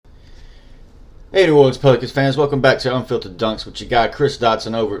Hey New Orleans Pelicans fans, welcome back to Unfiltered Dunks with your guy Chris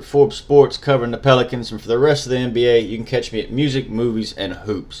Dotson over at Forbes Sports covering the Pelicans. And for the rest of the NBA, you can catch me at Music, Movies, and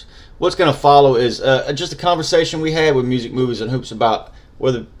Hoops. What's going to follow is just a conversation we had with Music, Movies, and Hoops about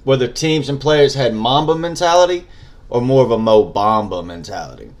whether teams and players had Mamba mentality or more of a Mo Bamba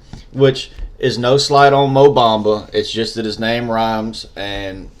mentality, which is no slight on Mo Bamba. It's just that his name rhymes,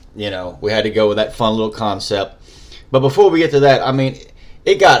 and, we had to go with that fun little concept. But before we get to that,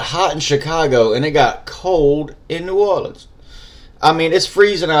 it got hot in Chicago and it got cold in New Orleans. It's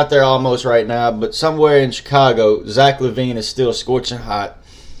freezing out there almost right now, but somewhere in Chicago, Zach LaVine is still scorching hot.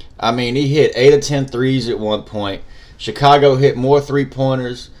 He hit 8 of 10 threes at one point. Chicago hit more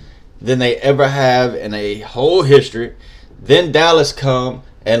three-pointers than they ever have in a whole history. Then Dallas come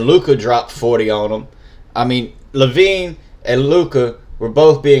and Luka dropped 40 on them. LaVine and Luka were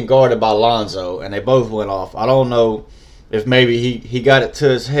both being guarded by Lonzo, and they both went off. I don't know if maybe he got it to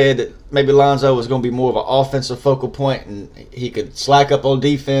his head that maybe Lonzo was going to be more of an offensive focal point and he could slack up on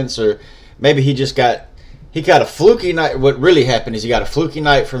defense, or maybe he got a fluky night. What really happened is he got a fluky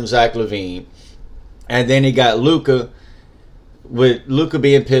night from Zach LaVine, and then he got Luka, with Luka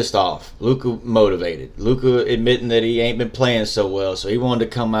being pissed off, Luka motivated, Luka admitting that he ain't been playing so well, so he wanted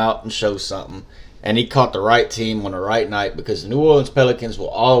to come out and show something. And he caught the right team on the right night, because the New Orleans Pelicans will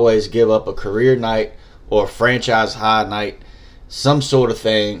always give up a career night or a franchise high night, some sort of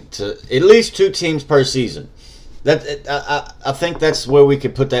thing, to at least two teams per season. I think that's where we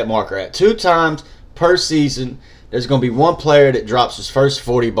could put that marker at. 2 times per season, there's going to be one player that drops his first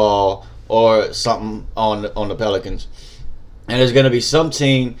 40 ball or something on the Pelicans. And there's going to be some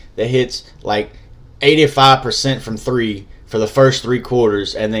team that hits like 85% from 3 for the first 3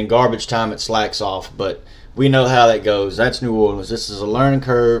 quarters, and then garbage time it slacks off. But we know how that goes. That's New Orleans. This is a learning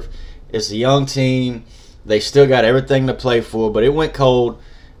curve. It's a young team. They still got everything to play for, but it went cold.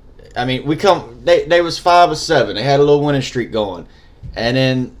 They was 5 or 7. They had a little winning streak going, and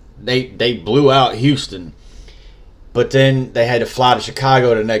then they blew out Houston. But then they had to fly to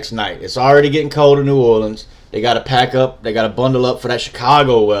Chicago the next night. It's already getting cold in New Orleans. They got to pack up. They got to bundle up for that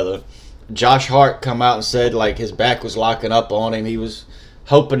Chicago weather. Josh Hart come out and said like his back was locking up on him. He was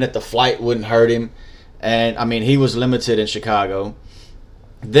hoping that the flight wouldn't hurt him, and he was limited in Chicago.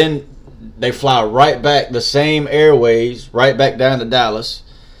 Then they fly right back the same airways right back down to Dallas,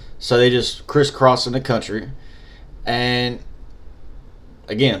 so they just crisscrossing the country. And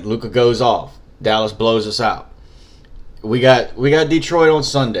again, Luka goes off. Dallas blows us out. We got Detroit on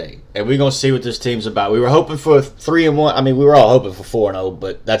Sunday, and we're gonna see what this team's about. We were hoping for 3-1. We were all hoping for 4-0,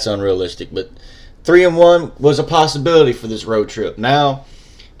 but that's unrealistic. But 3-1 was a possibility for this road trip. Now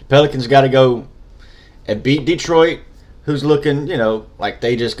the Pelicans got to go and beat Detroit, who's looking, like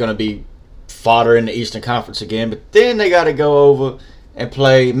they just gonna be fodder in the Eastern Conference again. But then they got to go over and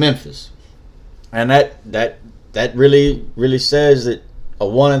play Memphis, and that really says that a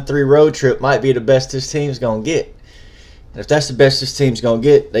 1-3 road trip might be the best this team's gonna get. And if that's the best this team's gonna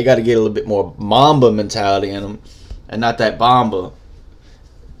get, they got to get a little bit more Mamba mentality in them, and not that Bamba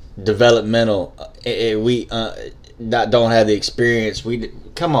developmental. We don't have the experience.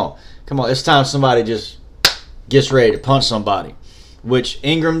 Come on. It's time somebody just gets ready to punch somebody. Which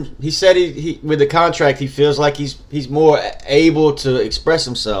Ingram, he said he with the contract, he feels like he's more able to express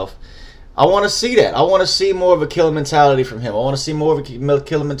himself. I want to see that. I want to see more of a killer mentality from him. I want to see more of a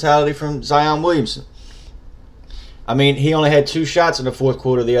killer mentality from Zion Williamson. He only had 2 shots in the fourth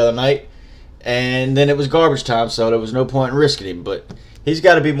quarter the other night, and then it was garbage time, so there was no point in risking him. But he's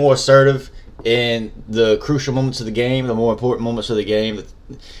got to be more assertive in the crucial moments of the game, the more important moments of the game.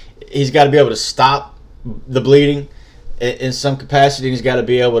 He's got to be able to stop the bleeding in some capacity. He's got to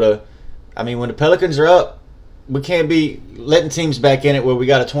be able to, when the Pelicans are up, we can't be letting teams back in it where we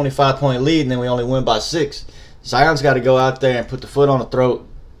got a 25-point lead and then we only win by 6. Zion's got to go out there and put the foot on the throat,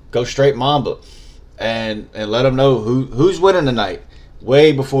 go straight Mamba, and let them know who's winning tonight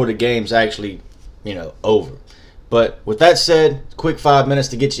way before the game's actually, over. But with that said, quick 5 minutes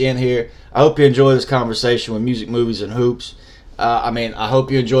to get you in here. I hope you enjoy this conversation with Music, Movies, and Hoops. I hope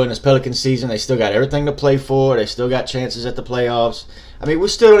you're enjoying this Pelican season. They still got everything to play for. They still got chances at the playoffs. We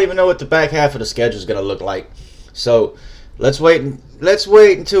still don't even know what the back half of the schedule is going to look like. So let's wait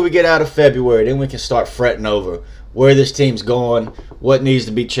until we get out of February. Then we can start fretting over where this team's going, what needs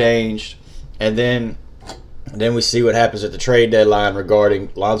to be changed, and then we see what happens at the trade deadline regarding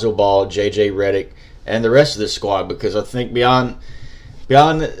Lonzo Ball, J.J. Redick, and the rest of this squad. Because I think beyond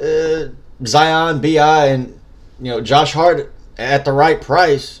Zion, B.I., and Josh Hart at the right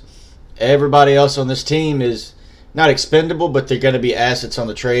price, everybody else on this team is not expendable, but they're going to be assets on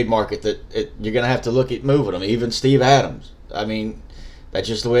the trade market that you're going to have to look at moving them. Even Steve Adams. That's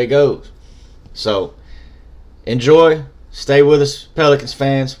just the way it goes. So enjoy. Stay with us, Pelicans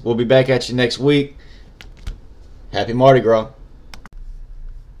fans. We'll be back at you next week. Happy Mardi Gras.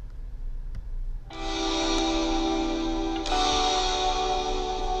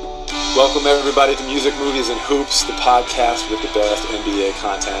 Welcome everybody to Music, Movies, and Hoops, the podcast with the best NBA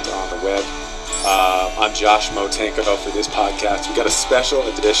content on the web. I'm Josh Motenko for this podcast. We got a special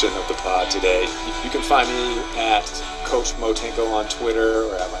edition of the pod today. You can find me at Coach Motenko on Twitter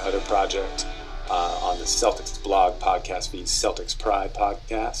or at my other project on the Celtics blog podcast feed, Celtics Pride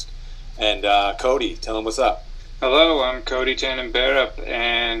Podcast. And Cody, tell them what's up. Hello, I'm Cody Tannenbarup,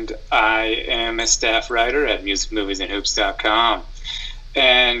 and I am a staff writer at musicmoviesandhoops.com.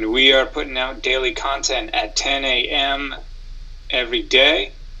 And we are putting out daily content at 10 a.m. every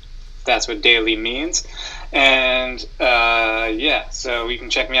day. That's what daily means. And so you can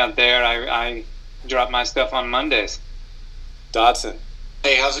check me out there. I drop my stuff on Mondays. Dodson.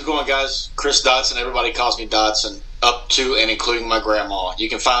 Hey, how's it going, guys? Chris Dodson. Everybody calls me Dodson, up to and including my grandma. You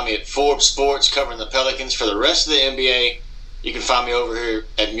can find me at Forbes Sports, covering the Pelicans for the rest of the NBA. You can find me over here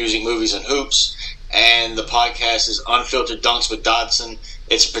at Music, Movies, and Hoops. And the podcast is Unfiltered Dunks with Dodson.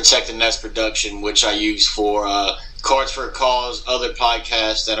 It's a Protecting Nets production, which I use for Cards for a Cause, other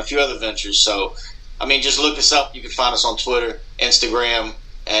podcasts, and a few other ventures. So, just look us up. You can find us on Twitter, Instagram.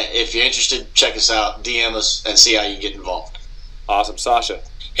 If you're interested, check us out, DM us, and see how you get involved. Awesome. Sasha.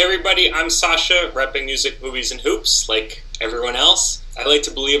 Hey everybody, I'm Sasha, repping Music, Movies, and Hoops, like everyone else. I like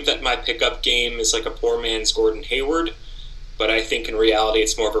to believe that my pickup game is like a poor man's Gordon Hayward, but I think in reality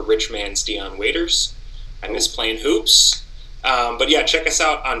it's more of a rich man's Dion Waiters. I miss playing hoops. But yeah, check us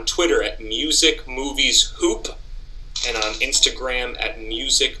out on Twitter at Music, Movies, Hoop, and on Instagram at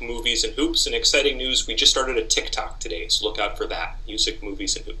Music, Movies, and Hoops. And exciting news, we just started a TikTok today, so look out for that. Music,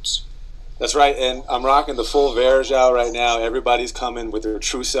 Movies, and Hoops. That's right, and I'm rocking the full Verjao right now. Everybody's coming with their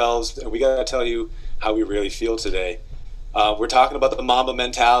true selves, and we got to tell you how we really feel today. We're talking about the Mamba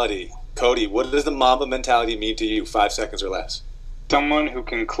mentality. Cody, what does the Mamba mentality mean to you? 5 seconds or less. Someone who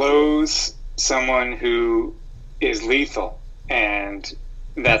can close, someone who is lethal, and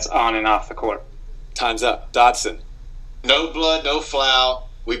that's on and off the court. Time's up. Dodson. No blood, no foul.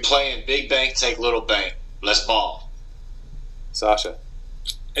 We play in big bank, take little bank. Let's ball. Sasha.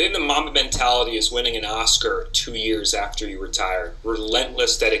 I think the Mamba mentality is winning an Oscar 2 years after you retire.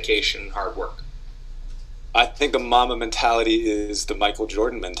 Relentless dedication and hard work. I think the Mamba mentality is the Michael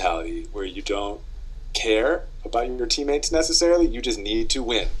Jordan mentality, where you don't care about your teammates necessarily. You just need to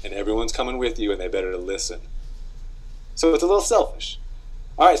win, and everyone's coming with you, and they better listen. So it's a little selfish.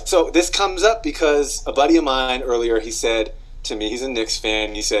 All right, so this comes up because a buddy of mine earlier, he said to me, he's a Knicks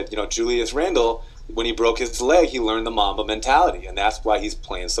fan, he said, Julius Randle, when he broke his leg, he learned the Mamba mentality, and that's why he's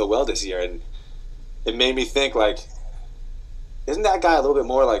playing so well this year. And it made me think, isn't that guy a little bit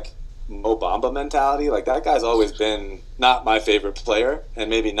more like Mo Bamba mentality? Like, that guy's always been not my favorite player, and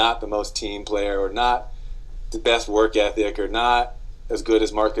maybe not the most team player, or not the best work ethic, or not as good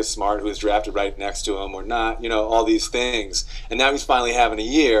as Marcus Smart, who was drafted right next to him, or not, all these things. And now he's finally having a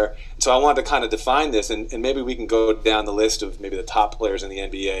year. So I wanted to kind of define this, and maybe we can go down the list of maybe the top players in the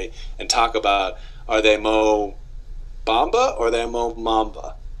NBA and talk about, are they Mo Bamba or are they Mo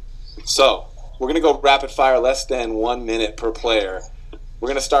Mamba? So we're going to go rapid fire, less than 1 minute per player. We're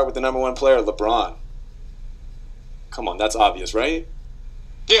going to start with the number one player, LeBron. Come on, that's obvious, right?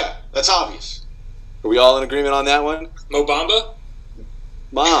 Yeah, that's obvious. Are we all in agreement on that one? Mo Bamba?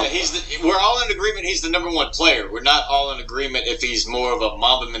 Mom. We're all in agreement he's the number one player. We're not all in agreement if he's more of a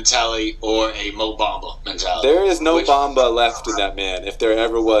Mamba mentality or a Mo Bamba mentality. There is no Bamba left in that man, if there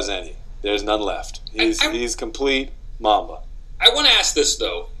ever was any. There's none left. He's complete Mamba. I want to ask this,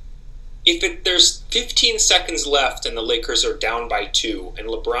 though. If there's 15 seconds left and the Lakers are down by 2 and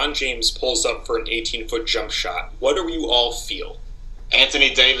LeBron James pulls up for an 18-foot jump shot, what do you all feel?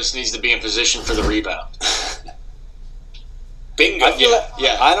 Anthony Davis needs to be in position for the rebound. Bingo.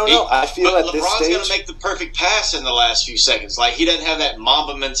 I don't know. I feel at this LeBron's stage, going to make the perfect pass in the last few seconds. Like, he doesn't have that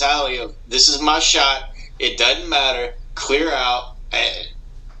Mamba mentality of, this is my shot, it doesn't matter, clear out.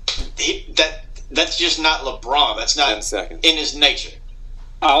 That's just not LeBron. That's not 10 seconds. In his nature.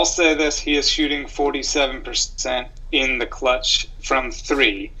 I'll say this, he is shooting 47% in the clutch from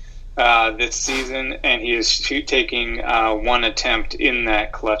 3 this season, and he is taking 1 attempt in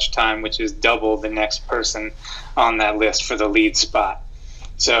that clutch time, which is double the next person on that list for the lead spot.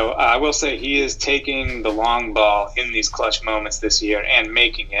 So I will say he is taking the long ball in these clutch moments this year and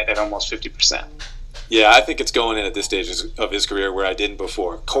making it at almost 50%. Yeah, I think it's going in at this stage of his career where I didn't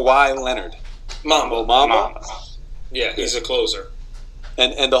before. Kawhi Leonard. Mamba. Mamba? Yeah, he's a closer.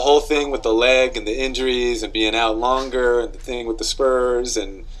 And the whole thing with the leg and the injuries and being out longer and the thing with the Spurs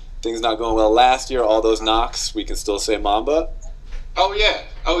and things not going well last year, all those knocks, we can still say Mamba. Oh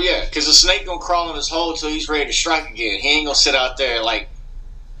yeah, because the snake gonna crawl in his hole till he's ready to strike again. He ain't gonna sit out there like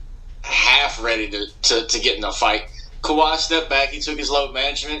half ready to get in a fight. Kawhi stepped back, he took his load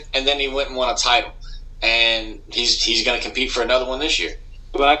management, and then he went and won a title. And he's gonna compete for another one this year.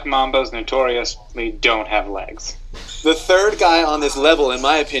 Black Mambas notoriously don't have legs. The third guy on this level, in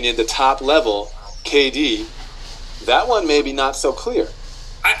my opinion, the top level, KD, that one maybe not so clear.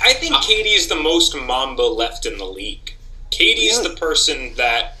 I think KD is the most Mamba left in the league. KD is the person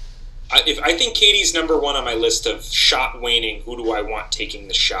that I think KD's number one on my list of shot waning. Who do I want taking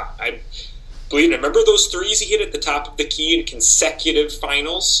the shot? I believe. Remember those threes he hit at the top of the key in consecutive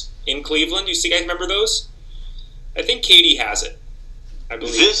finals in Cleveland? You guys remember those? I think KD has it. I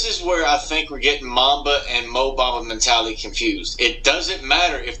believe. This is where I think we're getting Mamba and Mo Bamba mentality confused. It doesn't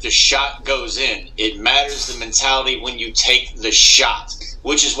matter if the shot goes in. It matters the mentality when you take the shot,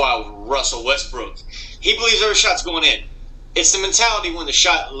 which is why Russell Westbrook, he believes every shot's going in. It's the mentality when the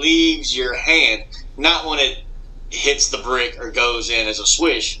shot leaves your hand, not when it hits the brick or goes in as a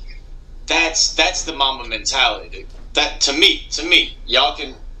swish. That's the Mamba mentality, dude. That to me, y'all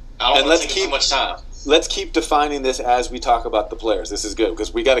can. I don't want to take too much time. Let's keep defining this as we talk about the players. This is good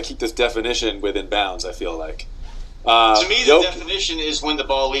because we got to keep this definition within bounds. I feel like. To me, the definition is when the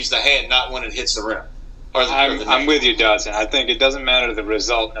ball leaves the hand, not when it hits the rim. I'm with you, Dodson. I think it doesn't matter the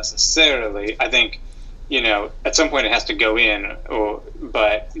result necessarily. I think, at some point it has to go in,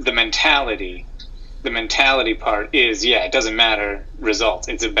 but the mentality part is, it doesn't matter results.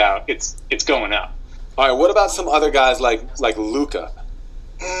 It's about it's going up. All right, what about some other guys like Luka?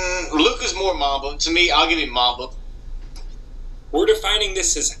 Luka's more Mamba. To me, I'll give him Mamba. We're defining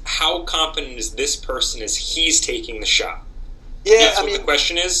this as how competent is this person as he's taking the shot. Yeah, that's what the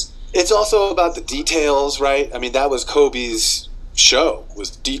question is. It's also about the details, right? I mean, that was Kobe's show, was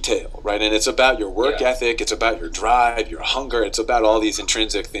detail, right? And it's about your work ethic, it's about your drive, your hunger, it's about all these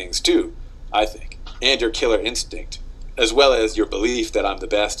intrinsic things too, I think. And your killer instinct, as well as your belief that I'm the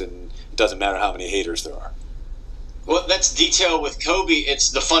best and it doesn't matter how many haters there are. Well, that's detail with Kobe.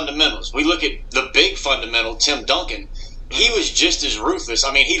 It's the fundamentals. We look at the big fundamental, Tim Duncan. He was just as ruthless.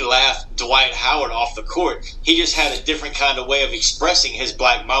 I mean, he laughed Dwight Howard off the court. He just had a different kind of way of expressing his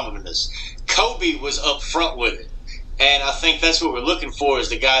black mamba-ness. Kobe was up front with it. And I think that's what we're looking for is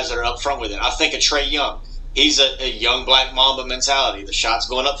the guys that are up front with it. I think of Trae Young. He's a young black mamba mentality. The shot's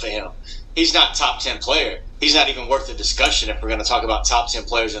going up for him. He's not top 10 player. He's not even worth the discussion if we're going to talk about top 10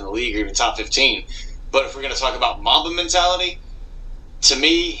 players in the league or even top 15. But if we're going to talk about Mamba mentality, to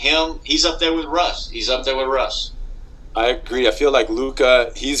me, he's up there with Russ. I agree. I feel like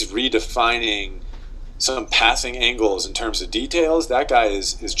Luka, he's redefining some passing angles in terms of details. That guy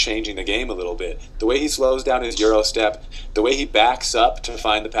is changing the game a little bit. The way he slows down his Euro step, the way he backs up to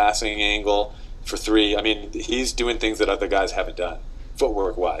find the passing angle for three. I mean, he's doing things that other guys haven't done,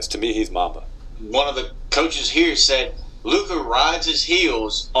 footwork-wise. To me, he's Mamba. One of the coaches here said, Luka rides his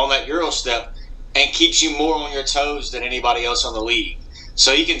heels on that Euro step and keeps you more on your toes than anybody else on the league.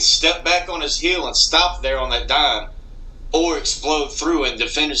 So he can step back on his heel and stop there on that dime or explode through, and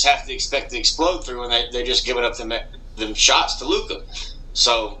defenders have to expect to explode through, and they're just giving up them shots to Luka.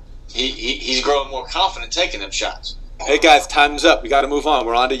 So he's growing more confident taking them shots. Hey, guys, time's up. We got to move on.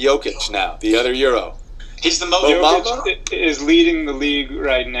 We're on to Jokic now, the other Euro. He's the most Jokic is leading the league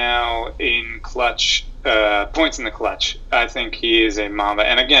right now in clutch points in the clutch. I think he is a Mamba.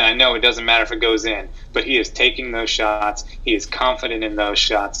 And again, I know it doesn't matter if it goes in, but he is taking those shots. He is confident in those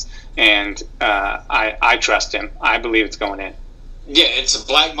shots. And I trust him. I believe it's going in. Yeah, it's a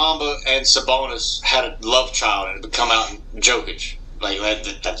Black Mamba and Sabonis had a love child and it would come out in Jokic.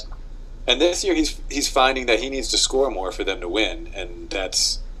 That's. And this year he's finding that he needs to score more for them to win. And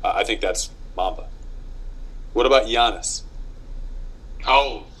I think that's Mamba. What about Giannis?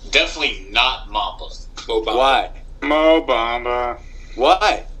 Oh, definitely not Mamba. Why? Mo Bamba.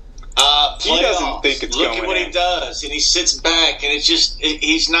 Why? He doesn't think it's Look going at what in. he does, and he sits back, and it's just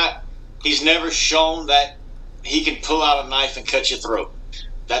he's never shown that he can pull out a knife and cut your throat.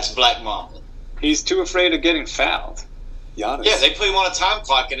 That's Black Mamba. He's too afraid of getting fouled. Giannis. Yeah, they put him on a time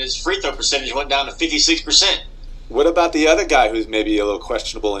clock, and his free throw percentage went down to 56%. What about the other guy who's maybe a little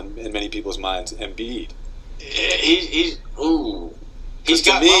questionable in many people's minds, Embiid? He's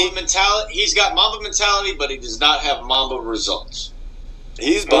got Mamba mentality. He's got Mamba mentality, but he does not have Mamba results.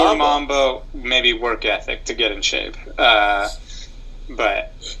 He's Or Mamba, maybe work ethic to get in shape. But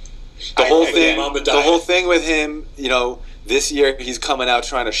the whole thing with him, this year he's coming out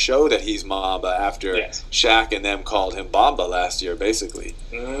trying to show that he's Mamba after Shaq and them called him Bamba last year, basically.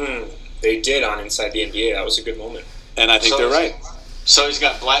 They did on Inside the NBA. That was a good moment. And I think they're right. So he's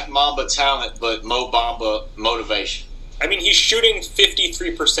got Black Mamba talent, but Mo Bamba motivation. I mean, he's shooting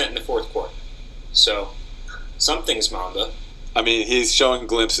 53% in the fourth quarter. So, something's Mamba. I mean, he's showing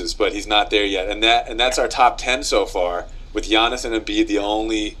glimpses, but he's not there yet. And that's our top 10 so far, with Giannis and Embiid the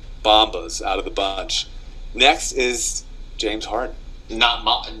only Bombas out of the bunch. Next is James Harden. Not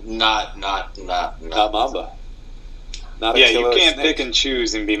Mamba. Not a Yeah, you killer can't snake. pick and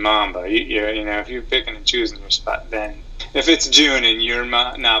choose and be Mamba. You know, if you're picking and choosing your spot, then if it's June and you're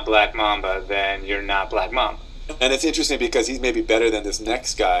not Black Mamba, then you're not Black Mamba. And it's interesting because he's maybe better than this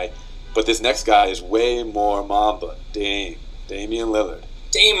next guy, but this next guy is way more Mamba. Damian Lillard.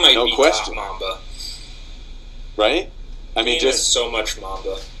 Dame might No be question. top Mamba. Right? I mean, Dame is just so much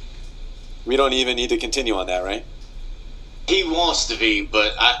Mamba. we don't even need to continue on that, right? He wants to be,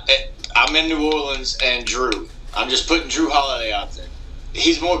 but I'm in New Orleans and Drew. I'm just putting Drew Holiday out there.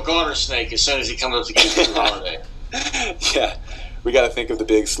 He's more garter snake as soon as he comes up to get Drew Holiday. Yeah. We got to think of the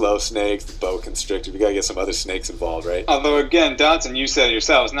big slow snakes, the boa constrictor. We got to get some other snakes involved, right? Although, again, Dotson, you said it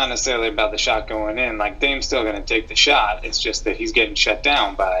yourself, it's not necessarily about the shot going in. Like, Dame's still going to take the shot. It's just that he's getting shut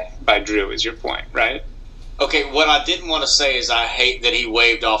down by Drew, is your point, right? Okay, what I didn't want to say is I hate that he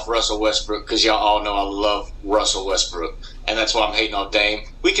waved off Russell Westbrook because y'all all know I love Russell Westbrook, and that's why I'm hating on Dame.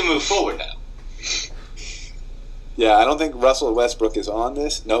 We can move forward now. Yeah, I don't think Russell Westbrook is on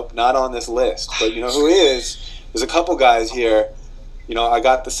this. Nope, not on this list. But you know who is? There's a couple guys here. You know, I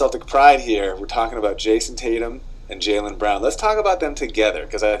got the Celtic pride here. We're talking about Jason Tatum and Jaylen Brown. Let's talk about them together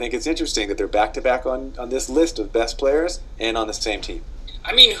because I think it's interesting that they're back-to-back on this list of best players and on the same team.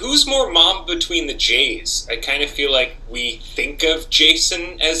 I mean, who's more Mamba between the Jays? I kind of feel like we think of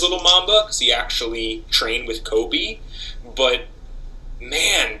Jason as Little Mamba because he actually trained with Kobe. But,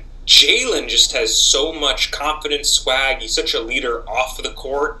 man, Jaylen just has so much confidence, swag. He's such a leader off the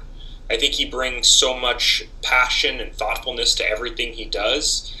court. I think he brings so much passion and thoughtfulness to everything he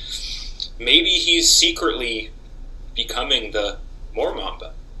does. Maybe he's secretly becoming the more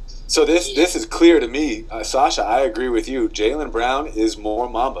Mamba. So this is clear to me. Sasha, I agree with you. Jaylen Brown is more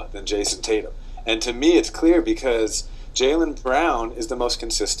Mamba than Jason Tatum. And to me, it's clear because Jaylen Brown is the most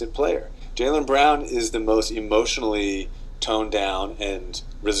consistent player. Jaylen Brown is the most emotionally toned down and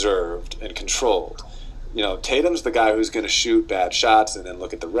reserved and controlled. You know, Tatum's the guy who's going to shoot bad shots and then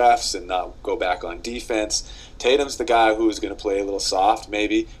look at the refs and not go back on defense. Tatum's the guy who's going to play a little soft,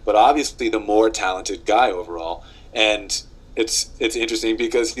 maybe, but obviously the more talented guy overall. And it's interesting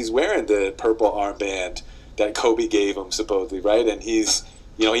because he's wearing the purple armband that Kobe gave him, supposedly, right? And he's,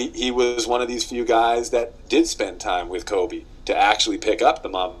 you know, he was one of these few guys that did spend time with Kobe to actually pick up the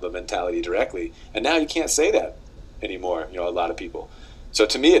Mamba mentality directly. And now you can't say that anymore, you know, a lot of people. So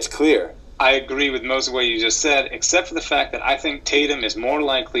to me, it's clear. I agree with most of what you just said, except for the fact that I think Tatum is more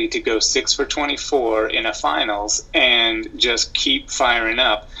likely to go 6 for 24 in a finals and just keep firing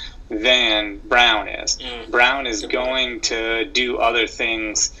up than Brown is. Brown is going to do other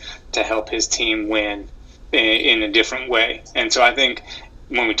things to help his team win in a different way. And so I think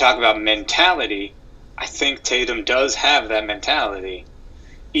when we talk about mentality, I think Tatum does have that mentality,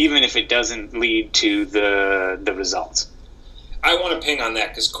 even if it doesn't lead to the results. I want to ping on that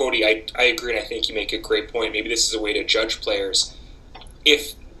because, Cody, I agree, and I think you make a great point. Maybe this is a way to judge players.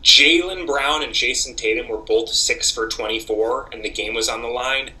 If Jaylen Brown and Jason Tatum were both 6 for 24 and the game was on the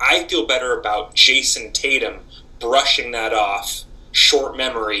line, I feel better about Jason Tatum brushing that off, short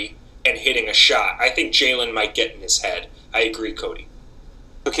memory, and hitting a shot. I think Jaylen might get in his head. I agree, Cody.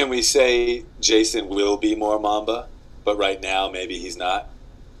 So can we say Jason will be more Mamba, but right now maybe he's not?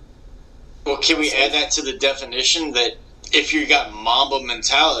 Well, can we add that to the definition that if you got Mamba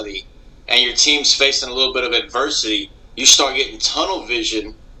mentality and your team's facing a little bit of adversity, you start getting tunnel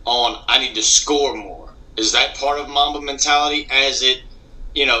vision on, I need to score more. Is that part of Mamba mentality as it,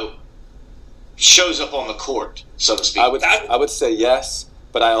 you know, shows up on the court, so to speak? I would say yes,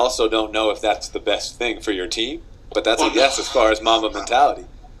 but I also don't know if that's the best thing for your team. But that's a yes as far as Mamba mentality.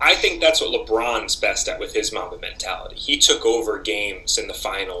 I think that's what LeBron's best at with his Mamba mentality. He took over games in the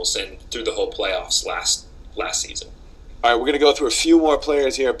finals and through the whole playoffs last season. All right, we're going to go through a few more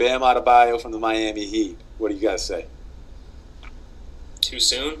players here. Bam Adebayo from the Miami Heat. What do you guys say? Too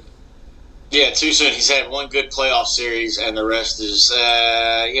soon? Yeah, too soon. He's had one good playoff series, and the rest is,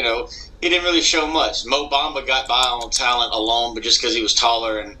 you know, he didn't really show much. Mo Bamba got by on talent alone, but just because he was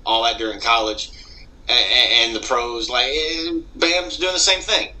taller and all that during college and the pros, like, Bam's doing the same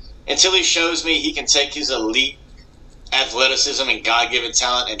thing. Until he shows me he can take his elite athleticism and God-given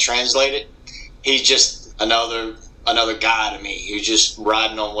talent and translate it, he's just another guy to me who's just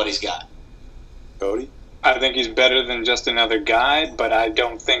riding on what he's got. Cody? I think he's better than just another guy, but I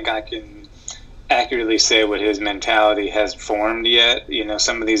don't think I can accurately say what his mentality has formed yet. You know,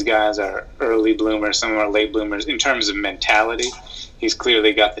 some of these guys are early bloomers, some are late bloomers. In terms of mentality, he's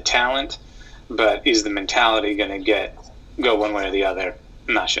clearly got the talent, but is the mentality going to go one way or the other?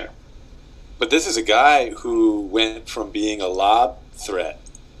 I'm not sure. But this is a guy who went from being a lob threat,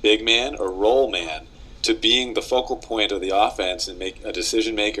 big man or roll man, to being the focal point of the offense and make a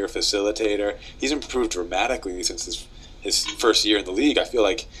decision maker, facilitator. He's improved dramatically since his first year in the league. I feel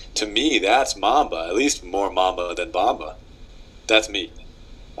like, to me, that's Mamba, at least more Mamba than Bamba. That's me.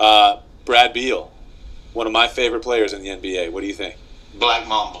 Brad Beal, one of my favorite players in the NBA. What do you think? Black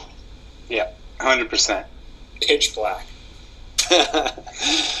Mamba. Yeah, 100%. Pitch black.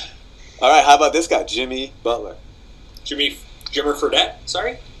 All right, how about this guy, Jimmy Butler? Jimmer Fredette,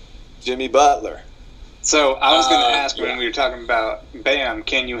 sorry? Jimmy Butler. So I was going to ask yeah. when we were talking about Bam,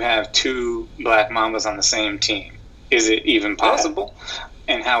 can you have two Black Mambas on the same team? Is it even possible? Yeah.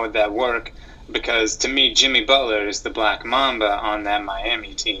 And how would that work? Because to me, Jimmy Butler is the Black Mamba on that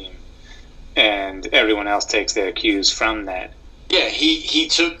Miami team, and everyone else takes their cues from that. Yeah, he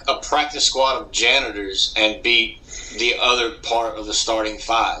took a practice squad of janitors and beat the other part of the starting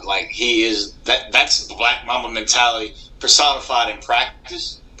five. Like, he is that's Black Mamba mentality personified in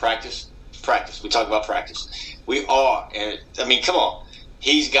practice. We talk about practice. We are, and I mean, come on,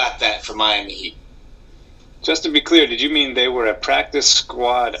 he's got that for Miami Heat. Just to be clear, did you mean they were a practice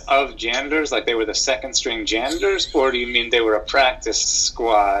squad of janitors, like they were the second string janitors, or do you mean they were a practice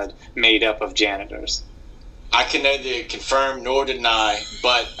squad made up of janitors? I can neither confirm nor deny,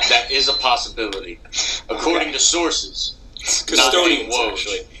 but that is a possibility, according to sources. Custodians,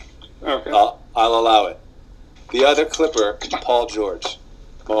 actually. Okay. I'll allow it. The other Clipper, Paul George.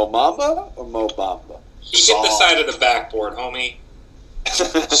 Mo Mamba or Mo Bamba? He hit the side of the backboard, homie.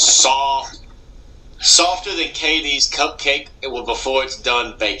 Softer than KD's cupcake before it's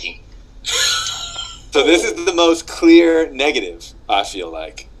done baking. So this is the most clear negative, I feel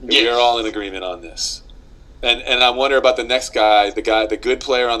like. Yes. We're all in agreement on this. And I wonder about the next guy, the good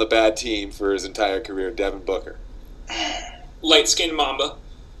player on the bad team for his entire career, Devin Booker. Light-skinned Mamba.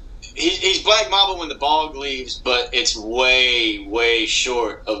 He's Black Mamba when the ball leaves, but it's way, way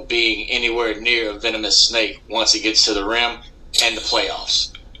short of being anywhere near a venomous snake once it gets to the rim and the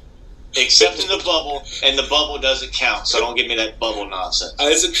playoffs. Except in the bubble, and the bubble doesn't count, so don't give me that bubble nonsense.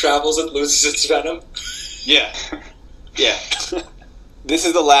 As it travels, it loses its venom. Yeah. Yeah. This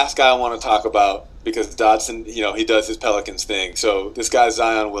is the last guy I want to talk about because Dodson, he does his Pelicans thing. So this guy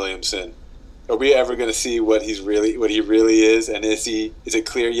Zion Williamson, are we ever going to see what he really is, and is it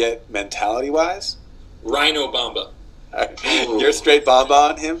clear yet mentality wise? Rhino Bamba. You're straight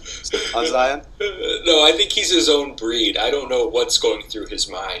Bamba on him, on Zion? No, I think he's his own breed. I don't know what's going through his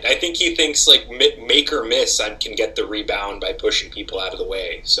mind. I think he thinks like make or miss. I can get the rebound by pushing people out of the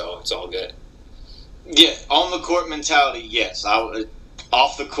way, so it's all good. Yeah, on the court mentality, yes.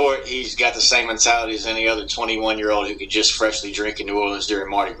 Off the court, he's got the same mentality as any other 21-year-old who could just freshly drink in New Orleans during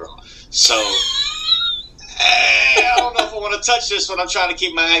Mardi Gras. So, I don't know if I want to touch this when I'm trying to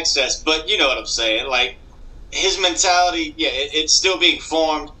keep my access, but you know what I'm saying. Like, his mentality, yeah, it's still being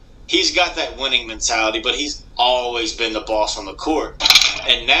formed. He's got that winning mentality, but he's always been the boss on the court.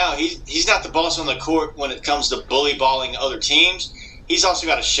 And now he's not the boss on the court when it comes to bully balling other teams. He's also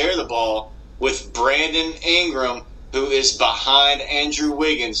got to share the ball with Brandon Ingram, who is behind Andrew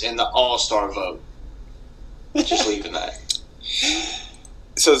Wiggins in the All-Star vote. Just leaving that.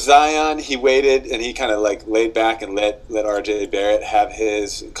 So Zion, he waited and he kind of like laid back and let R.J. Barrett have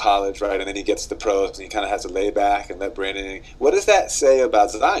his college, right? And then he gets the pros and he kind of has to lay back and let Brandon. What does that say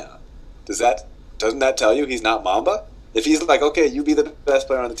about Zion? Doesn't that tell you he's not Mamba? If he's like, okay, you be the best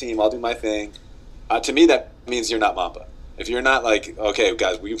player on the team, I'll do my thing. To me, that means you're not Mamba. If you're not like, okay,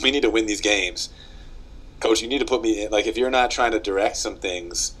 guys, we need to win these games. Coach, you need to put me in. Like, if you're not trying to direct some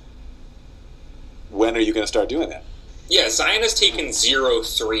things, when are you going to start doing that? Yeah, Zion has taken 0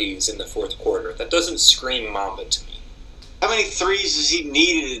 threes in the fourth quarter. That doesn't scream Mamba to me. How many threes has he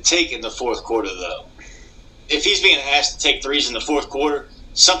needed to take in the fourth quarter, though? If he's being asked to take threes in the fourth quarter,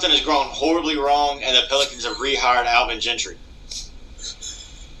 something has gone horribly wrong, and the Pelicans have rehired Alvin Gentry.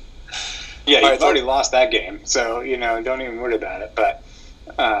 Yeah, you've already lost that game, so, don't even worry about it. But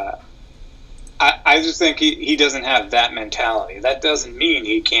I just think he doesn't have that mentality. That doesn't mean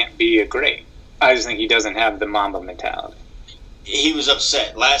he can't be a great. I just think he doesn't have the Mamba mentality. He was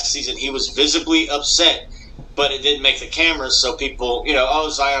upset. Last season, he was visibly upset, but it didn't make the cameras, so people,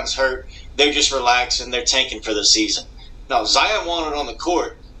 Zion's hurt. They're just relaxing. They're tanking for the season. No, Zion wanted on the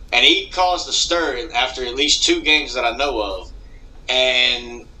court, and he caused a stir after at least 2 games that I know of.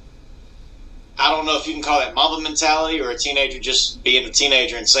 And I don't know if you can call that Mamba mentality or a teenager just being a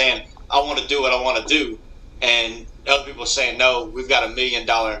teenager and saying, I want to do what I want to do, and other people are saying, no, we've got $1 million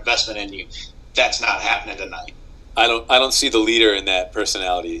investment in you. That's not happening tonight. I don't see the leader in that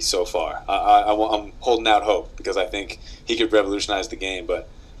personality so far. I'm holding out hope because I think he could revolutionize the game, but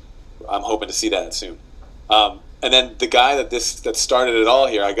I'm hoping to see that soon. And then the guy that started it all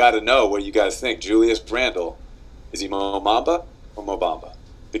here, I got to know what you guys think. Julius Randle, is he Mo Bamba or Mo Bamba?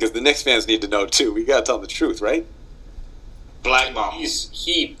 Because the Knicks fans need to know too. We got to tell them the truth, right? Black Mamba.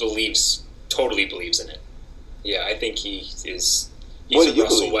 He totally believes in it. Yeah, I think he's What do a you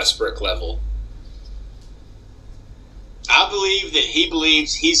Russell believe? Westbrook level. I believe that he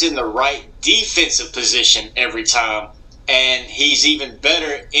believes he's in the right defensive position every time, and he's even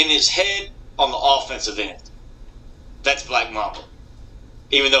better in his head on the offensive end. That's Black Mamba.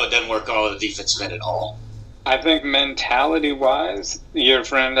 Even though it doesn't work on the defensive end at all. I think mentality-wise, your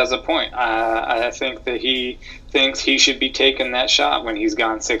friend has a point. I think that he thinks he should be taking that shot when he's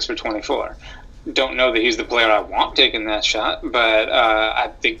gone 6 for 24. Don't know that he's the player I want taking that shot, but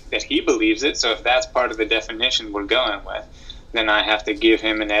I think that he believes it. So if that's part of the definition we're going with, then I have to give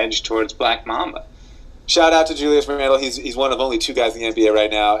him an edge towards Black Mamba. Shout out to Julius Randle. He's one of only 2 guys in the NBA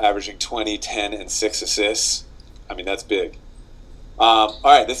right now, averaging 20, 10, and 6 assists. I mean, that's big. All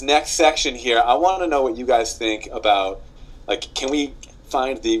right, this next section here, I want to know what you guys think about, like, can we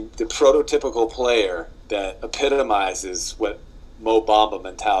find the prototypical player that epitomizes what Mo Bamba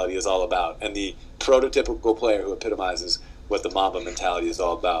mentality is all about, and the prototypical player who epitomizes what the Mamba mentality is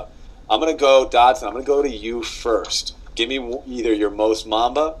all about. I'm going to go, Dodson, I'm going to go to you first. Give me either your most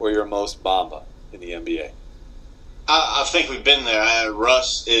Mamba or your most Bamba in the NBA. I think we've been there.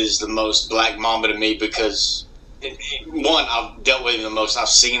 Russ is the most Black Mamba to me because, one, I've dealt with him the most. I've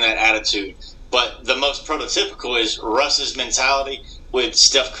seen that attitude. But the most prototypical is Russ's mentality with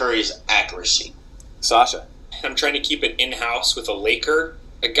Steph Curry's accuracy. Sasha. I'm trying to keep it in-house with a Laker.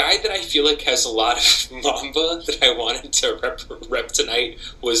 A guy that I feel like has a lot of Mamba that I wanted to rep tonight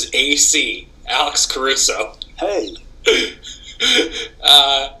was AC, Alex Caruso. Hey.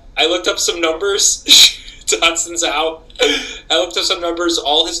 I looked up some numbers. Dodson's out. I looked up some numbers.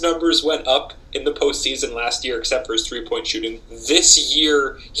 All his numbers went up in the postseason last year except for his three-point shooting. This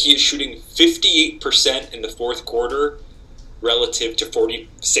year, he is shooting 58% in the fourth quarter relative to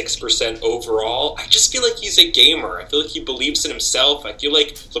 46% overall. I just feel like he's a gamer. I feel like he believes in himself. I feel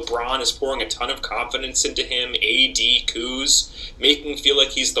like LeBron is pouring a ton of confidence into him. AD, Kuz, making him feel like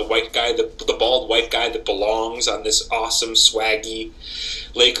he's the white guy, the bald white guy that belongs on this awesome, swaggy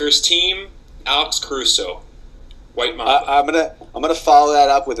Lakers team. Alex Caruso, White Mamba. I'm gonna follow that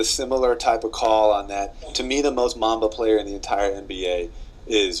up with a similar type of call on that. To me, the most Mamba player in the entire NBA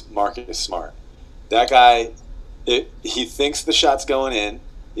is Marcus Smart. That guy, he thinks the shot's going in,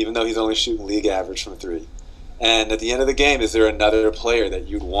 even though he's only shooting league average from 3. And at the end of the game, is there another player that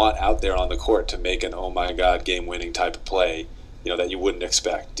you'd want out there on the court to make an oh my god game-winning type of play, that you wouldn't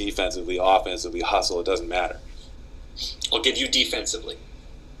expect? Defensively, offensively, hustle, it doesn't matter. I'll give you defensively.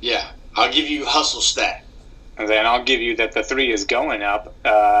 Yeah, I'll give you hustle stat. And then I'll give you that the 3 is going up,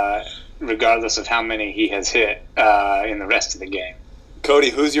 regardless of how many he has hit in the rest of the game.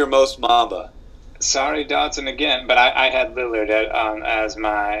 Cody, who's your most Mamba? Sorry, Dodson again, but I had Lillard as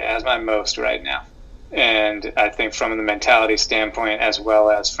my most right now, and I think from the mentality standpoint as well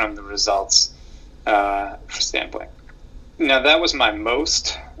as from the results standpoint. Now that was my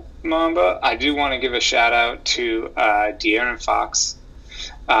most Mamba. I do want to give a shout out to De'Aaron Fox,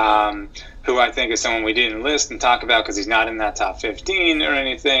 who I think is someone we didn't list and talk about because he's not in that top 15 or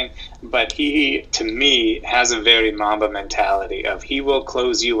anything, but he, to me, has a very Mamba mentality of he will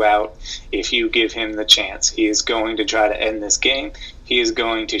close you out if you give him the chance. He is going to try to end this game. He is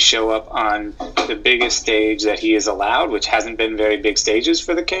going to show up on the biggest stage that he is allowed, which hasn't been very big stages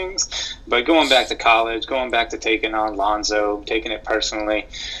for the Kings, but going back to college, going back to taking on Lonzo, taking it personally,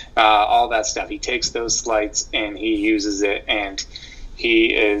 all that stuff. He takes those slights and he uses it, and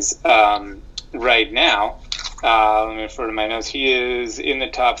he is, right now, let me refer to my notes, he is in the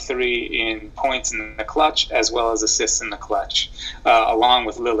top 3 in points in the clutch as well as assists in the clutch, along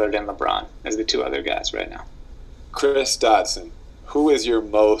with Lillard and LeBron as the 2 other guys right now. Chris Dodson, who is your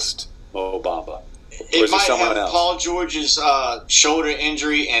most Mo Bamba? It might have Paul George's shoulder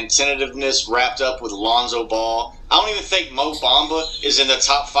injury and tentativeness wrapped up with Lonzo Ball. I don't even think Mo Bamba is in the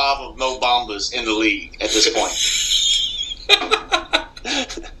top 5 of Mo Bambas in the league at this point.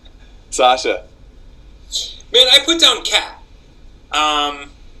 Sasha. Man, I put down Cat. I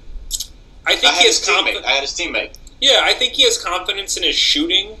think he has confidence. I had his teammate. Yeah, I think he has confidence in his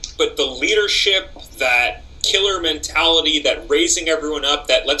shooting, but the leadership, that killer mentality, that raising everyone up,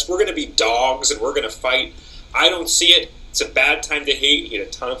 that we're going to be dogs and we're going to fight, I don't see it. It's a bad time to hate. He had a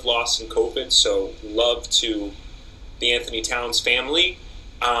ton of loss in COVID, so love to the Anthony Towns family.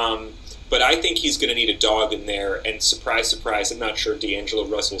 But I think he's going to need a dog in there, and surprise, surprise, I'm not sure D'Angelo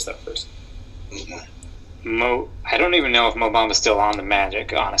Russell's that person. I don't even know if Mo Bamba's still on the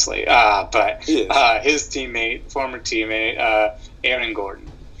Magic, honestly. But his former teammate, Aaron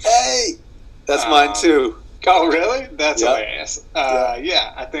Gordon. Hey! That's mine too. Oh, really? That's hilarious.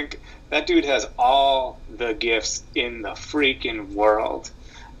 Yeah, I think that dude has all the gifts in the freaking world.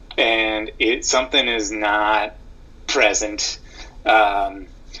 And something is not present. And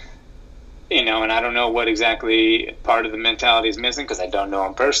I don't know what exactly part of the mentality is missing because I don't know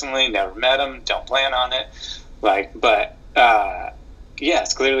him personally, never met him, don't plan on it.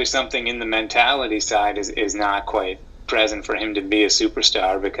 It's clearly something in the mentality side is not quite present for him to be a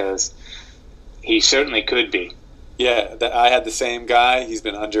superstar because he certainly could be. Yeah, I had the same guy. He's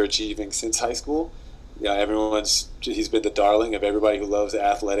been underachieving since high school. Yeah, he's been the darling of everybody who loves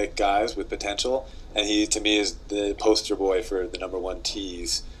athletic guys with potential, and he, to me, is the poster boy for the number one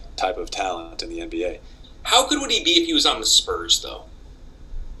tease type of talent in the NBA. How good would he be if he was on the Spurs, though?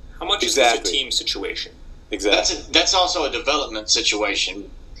 How much is this a team situation? Exactly. That's also a development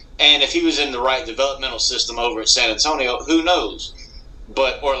situation. And if he was in the right developmental system over at San Antonio, who knows?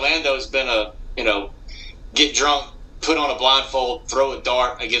 But Orlando's been get drunk, put on a blindfold, throw a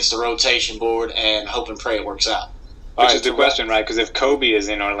dart against the rotation board, and hope and pray it works out. Which is the question, right? Because if Kobe is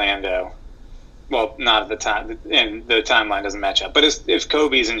in Orlando, well, not at the time, and the timeline doesn't match up. But if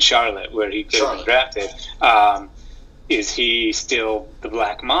Kobe's in Charlotte, where he could have been drafted, is he still the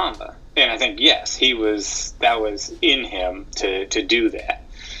Black Mamba? And I think, yes, that was in him to do that.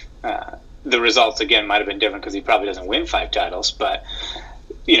 The results, again, might have been different because he probably doesn't win 5 titles, but,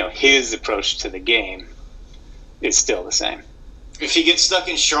 his approach to the game is still the same. If he gets stuck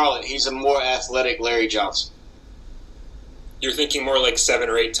in Charlotte, he's a more athletic Larry Johnson. You're thinking more like 7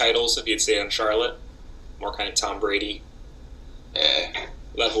 or 8 titles if you'd say on Charlotte? More kind of Tom Brady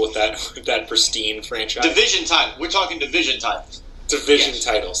level with that pristine franchise? Division title. We're talking division titles. Division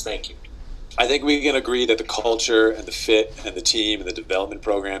titles, thank you. I think we can agree that the culture and the fit and the team and the development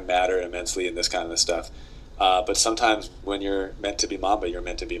program matter immensely in this kind of stuff. But sometimes when you're meant to be Mamba, you're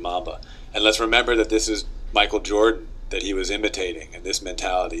meant to be Mamba. And let's remember that this is Michael Jordan that he was imitating, and this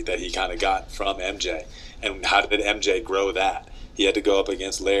mentality that he kind of got from MJ. And how did MJ grow that? He had to go up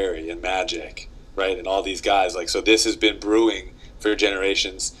against Larry and Magic, right? And all these guys. So this has been brewing for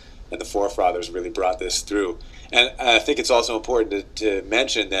generations, and the forefathers really brought this through. And I think it's also important to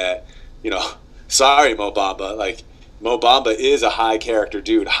mention that, sorry, Mo Bamba, Mo Bamba is a high character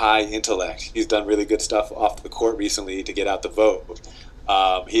dude, high intellect. He's done really good stuff off the court recently to get out the vote.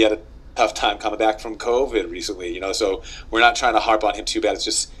 He had a tough time coming back from COVID recently, so we're not trying to harp on him too bad.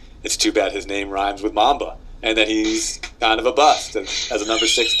 It's too bad his name rhymes with Mamba, and that he's kind of a bust as a number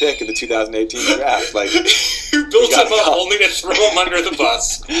 6 pick in the 2018 draft. You built him up only to throw him under the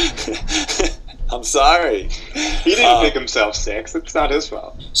bus. I'm sorry. He didn't pick himself 6. It's not his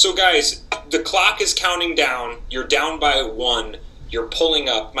fault. So, guys, the clock is counting down. You're down by 1. You're pulling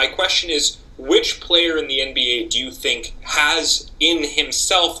up. My question is, which player in the NBA do you think has in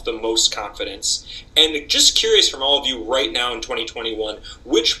himself the most confidence? And just curious from all of you right now in 2021,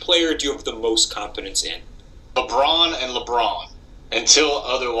 which player do you have the most confidence in? LeBron and LeBron. Until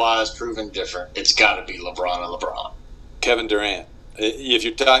otherwise proven different, it's got to be LeBron and LeBron. Kevin Durant. If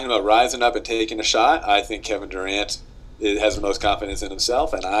you're talking about rising up and taking a shot, I think Kevin Durant has the most confidence in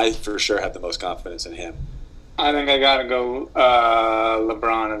himself, and I for sure have the most confidence in him. I think I got to go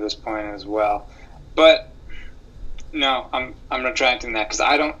LeBron at this point as well. But no, I'm retracting that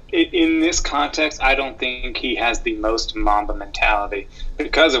because in this context, I don't think he has the most Mamba mentality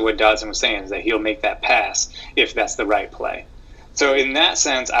because of what Dodson was saying, is that he'll make that pass if that's the right play. So in that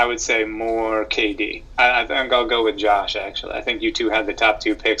sense, I would say more KD. I think I'll go with Josh, actually. I think you two had the top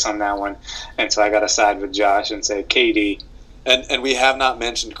 2 picks on that one, and so I got to side with Josh and say KD. And we have not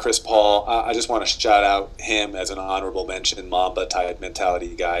mentioned Chris Paul. I just want to shout out him as an honorable mention, Mamba-type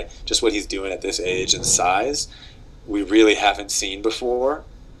mentality guy. Just what he's doing at this age and size, we really haven't seen before.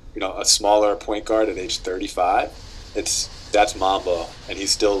 A smaller point guard at age 35. That's Mamba, and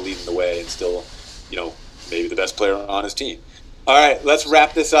he's still leading the way and still, maybe the best player on his team. All right, let's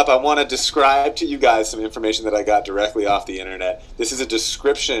wrap this up. I want to describe to you guys some information that I got directly off the internet. This is a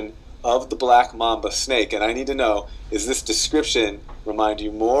description of the Black Mamba snake, and I need to know, is this description remind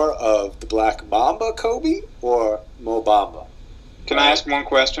you more of the Black Mamba Kobe or Mo Bamba? Can I ask one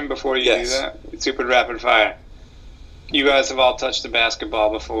question before you do that? It's super rapid fire. You guys have all touched the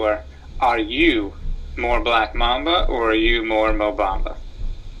basketball before. Are you more Black Mamba or are you more Mo Bamba?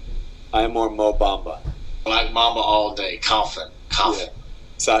 I am more Mo Bamba. Black Mamba all day. Confident. Yeah.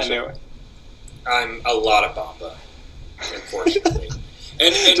 Sasha. I knew it. I'm a lot of Bamba, unfortunately.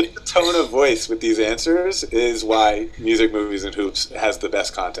 and The tone of voice with these answers is why Music, Movies, and Hoops has the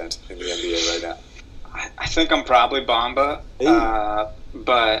best content in the NBA right now. I think I'm probably Bamba,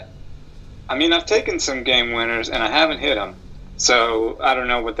 but I mean, I've taken some game winners and I haven't hit them, so I don't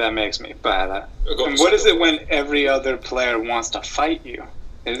know what that makes me. But and what is it when every other player wants to fight you?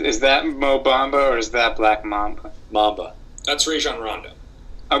 Is that Mo Bamba or is that Black Mamba? Mamba. that's Rajon Rondo.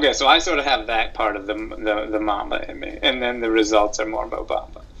 Okay, so I sort of have that part of the Mamba in me, and then the results are more Mo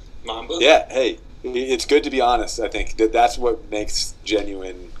Bamba. Mamba? Yeah, hey, it's good to be honest. I think that's what makes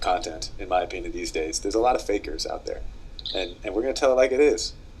genuine content, in my opinion, these days. There's a lot of fakers out there, and we're going to tell it like it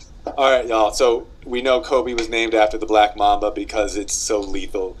is. All right, y'all. So we know Kobe was named after the Black Mamba because it's so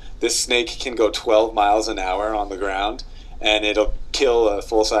lethal. This snake can go 12 miles an hour on the ground, and it'll kill a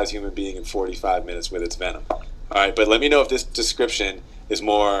full-size human being in 45 minutes with its venom. All right, but let me know if this description is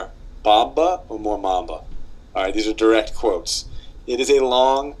more Bamba or more Mamba. All right, these are direct quotes. It is a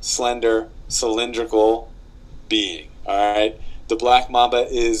long, slender, cylindrical being. All right, the Black Mamba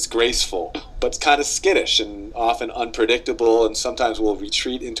is graceful, but kind of skittish and often unpredictable, and sometimes will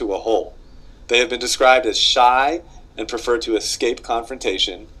retreat into a hole. They have been described as shy and prefer to escape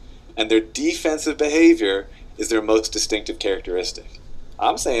confrontation, and their defensive behavior is their most distinctive characteristic.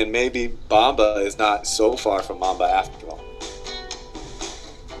 I'm saying maybe Bamba is not so far from Mamba after all.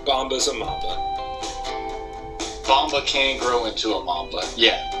 Bamba's a Mamba. Bamba can grow into a Mamba.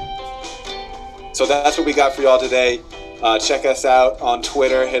 Yeah. So that's what we got for y'all today. Check us out on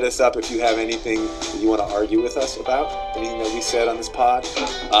Twitter. Hit us up if you have anything that you want to argue with us about, anything that we said on this pod.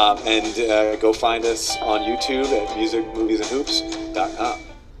 And go find us on YouTube at musicmoviesandhoops.com.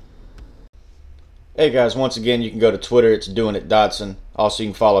 Hey guys, once again, you can go to Twitter. It's Doing It Dotson. Also, you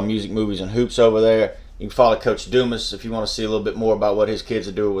can follow Music, Movies, and Hoops over there. You can follow Coach Dumas if you want to see a little bit more about what his kids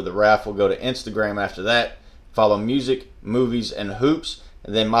are doing with the raffle. Go to Instagram after that. Follow Music, Movies, and Hoops.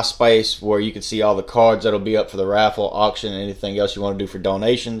 And then my space where you can see all the cards that'll be up for the raffle, auction, and anything else you want to do for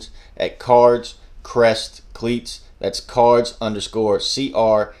donations at Cards Crest Cleats. That's cards _CRESTS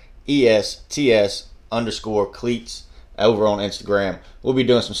 _cleats over on Instagram. We'll be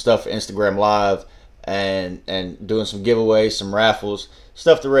doing some stuff for Instagram Live and doing some giveaways, some raffles,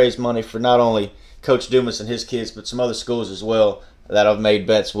 stuff to raise money for not only Coach Dumas and his kids, but some other schools as well that I've made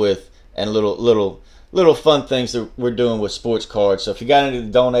bets with, and little fun things that we're doing with sports cards. So if you got any to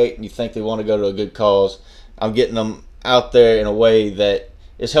donate and you think they want to go to a good cause, I'm getting them out there in a way that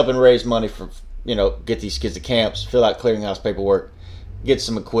is helping raise money for, get these kids to camps, fill out clearinghouse paperwork, get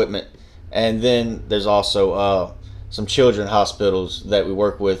some equipment. And then there's also some children hospitals that we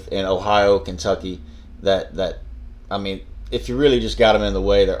work with in Ohio, Kentucky, that I mean, if you really just got them in the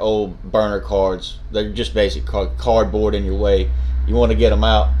way, they're old burner cards. They're just basic cardboard in your way. You want to get them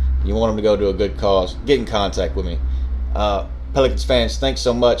out. You want them to go to a good cause. Get in contact with me. Pelicans fans, thanks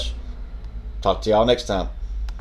so much. Talk to y'all next time.